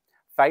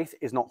 Faith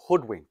is not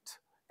hoodwinked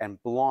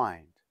and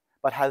blind,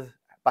 but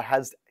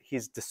has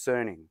his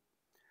discerning.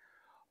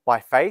 By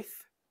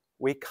faith,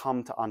 we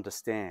come to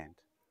understand.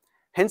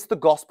 Hence the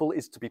gospel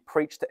is to be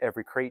preached to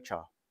every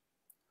creature.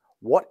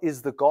 What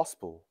is the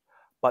gospel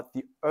but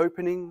the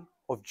opening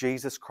of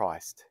Jesus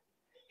Christ,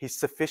 his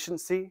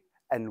sufficiency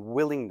and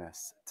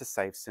willingness to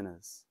save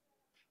sinners?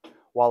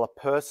 While a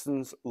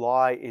person's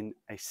lie in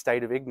a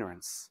state of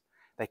ignorance,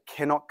 they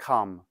cannot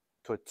come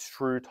to a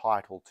true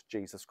title to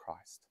Jesus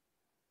Christ.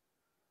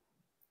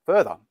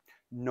 Further,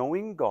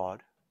 knowing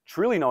God,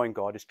 truly knowing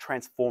God, is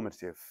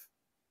transformative.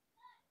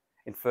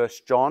 In 1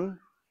 John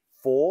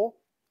 4,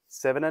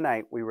 7 and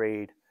 8, we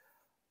read,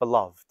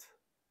 Beloved,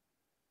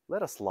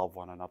 let us love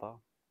one another.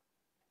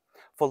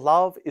 For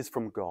love is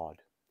from God,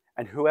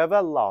 and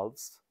whoever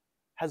loves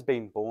has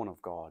been born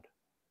of God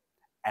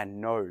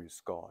and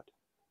knows God.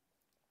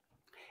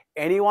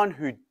 Anyone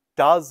who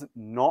does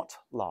not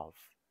love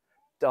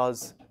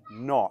does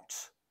not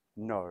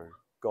know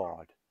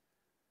God,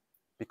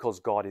 because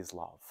God is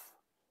love.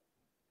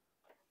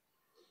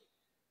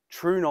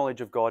 True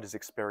knowledge of God is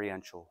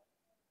experiential.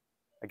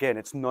 Again,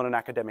 it's not an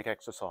academic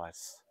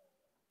exercise.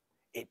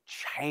 It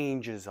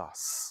changes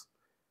us.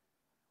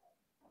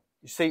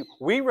 You see,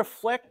 we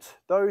reflect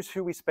those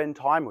who we spend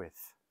time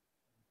with.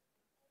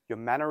 Your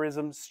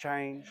mannerisms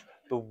change,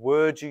 the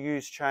words you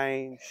use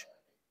change,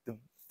 the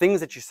things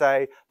that you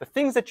say, the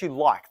things that you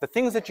like, the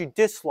things that you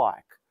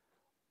dislike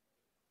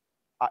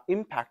are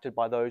impacted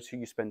by those who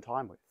you spend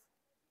time with.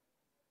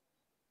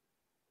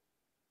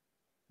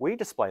 We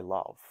display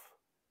love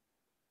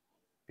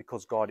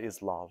because God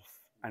is love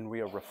and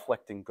we are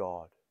reflecting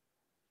God.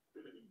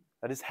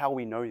 That is how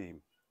we know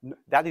Him.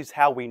 That is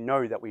how we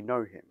know that we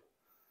know Him.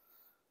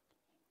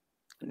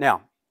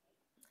 Now,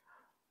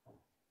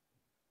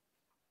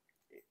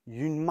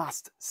 you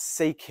must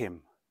seek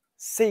Him.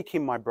 Seek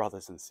Him, my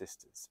brothers and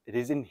sisters. It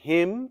is in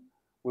Him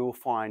we will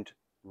find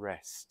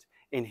rest.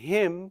 In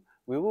Him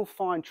we will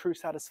find true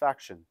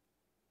satisfaction.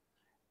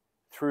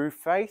 Through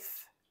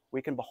faith,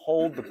 we can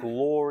behold the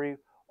glory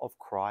of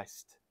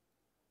Christ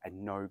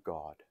and know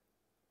God.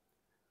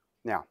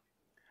 Now,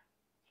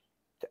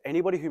 to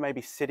anybody who may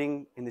be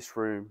sitting in this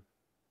room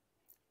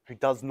who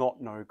does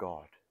not know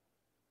God,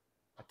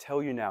 I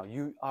tell you now,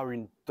 you are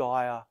in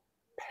dire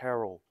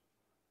peril.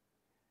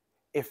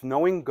 If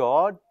knowing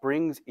God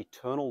brings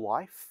eternal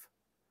life,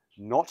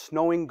 not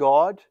knowing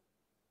God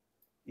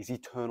is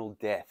eternal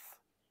death.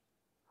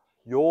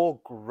 Your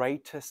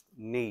greatest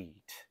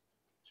need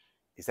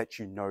is that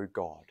you know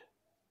God,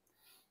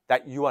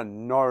 that you are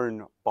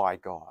known by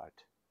God,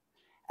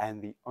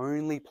 and the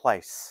only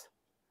place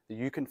that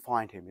you can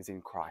find Him is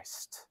in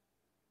Christ.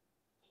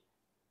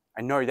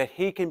 And know that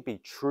He can be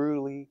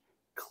truly,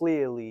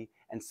 clearly,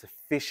 and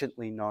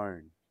sufficiently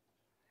known.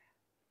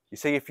 You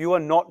see, if you are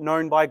not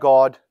known by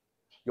God,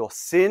 your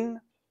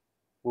sin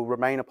will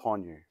remain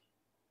upon you.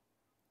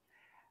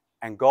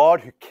 And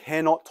God, who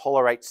cannot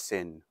tolerate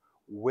sin,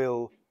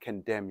 will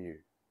condemn you.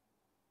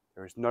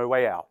 There is no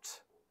way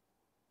out.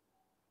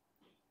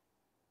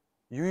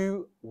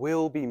 You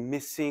will be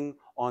missing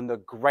on the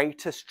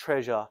greatest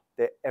treasure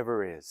there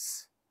ever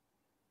is,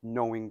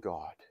 knowing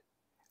God.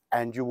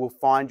 And you will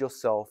find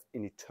yourself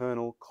in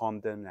eternal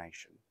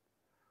condemnation.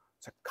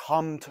 So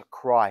come to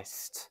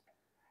Christ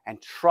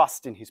and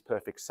trust in His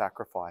perfect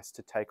sacrifice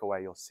to take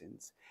away your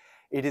sins.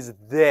 It is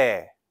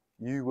there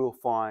you will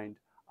find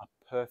a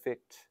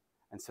perfect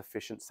and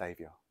sufficient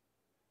Savior.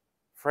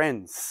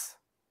 Friends,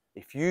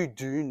 if you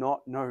do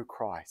not know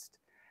Christ,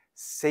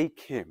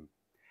 seek Him.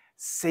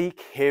 Seek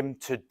Him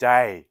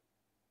today.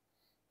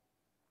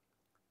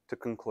 To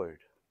conclude,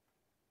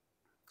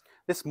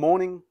 this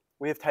morning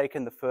we have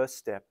taken the first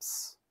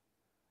steps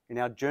in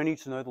our journey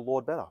to know the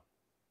Lord better.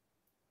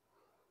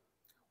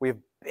 We have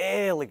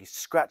barely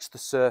scratched the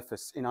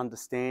surface in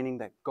understanding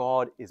that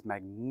God is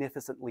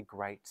magnificently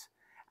great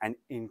and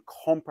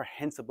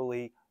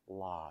incomprehensibly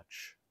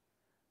large,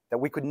 that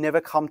we could never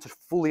come to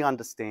fully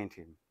understand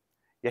Him,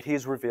 yet He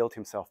has revealed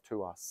Himself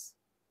to us.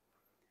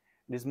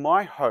 It is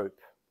my hope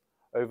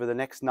over the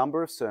next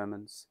number of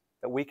sermons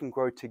that we can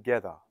grow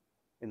together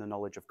in the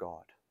knowledge of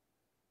God,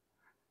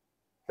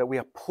 that we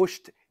are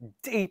pushed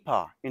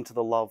deeper into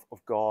the love of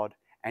God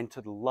and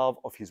to the love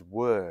of His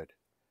Word,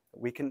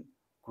 that we can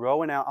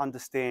grow in our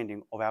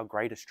understanding of our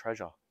greatest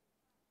treasure.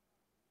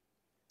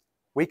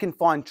 We can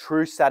find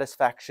true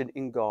satisfaction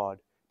in God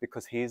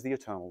because He is the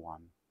eternal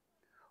one.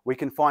 We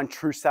can find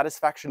true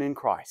satisfaction in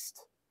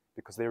Christ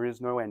because there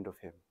is no end of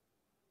Him.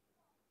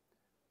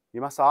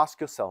 You must ask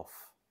yourself,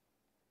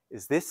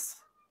 is this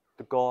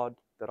the God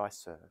that I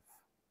serve?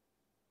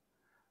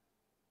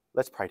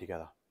 Let's pray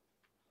together.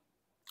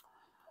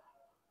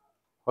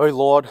 Oh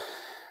Lord,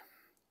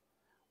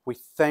 we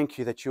thank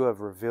You that You have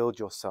revealed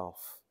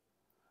Yourself,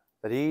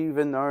 that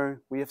even though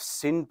we have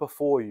sinned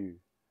before You,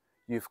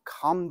 You've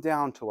come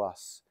down to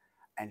us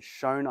and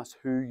shown us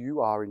who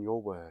You are in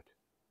Your Word.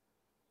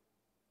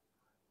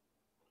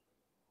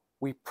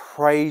 We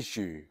praise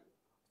You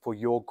for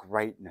Your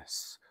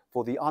greatness,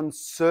 for the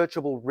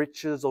unsearchable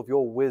riches of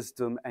Your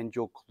wisdom and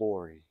Your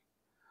glory.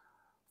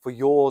 For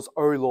Yours,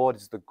 O Lord,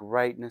 is the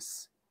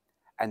greatness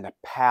and the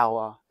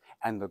power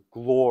and the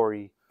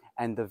glory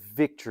and the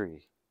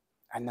victory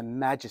and the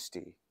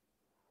majesty,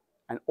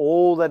 and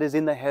all that is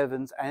in the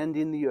heavens and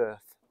in the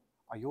earth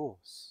are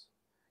Yours.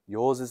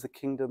 Yours is the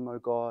kingdom, O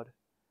God,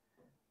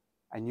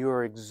 and You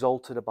are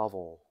exalted above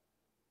all.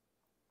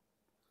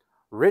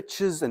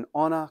 Riches and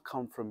honor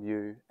come from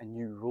You, and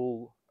You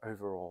rule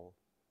over all.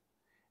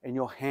 In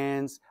Your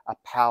hands are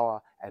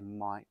power and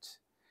might,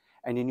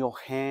 and in Your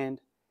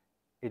hand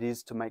it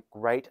is to make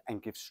great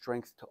and give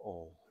strength to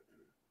all.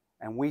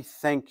 And we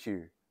thank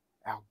You,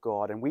 our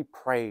God, and we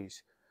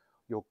praise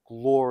Your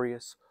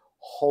glorious,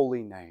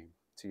 holy name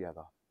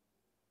together.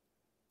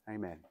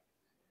 Amen.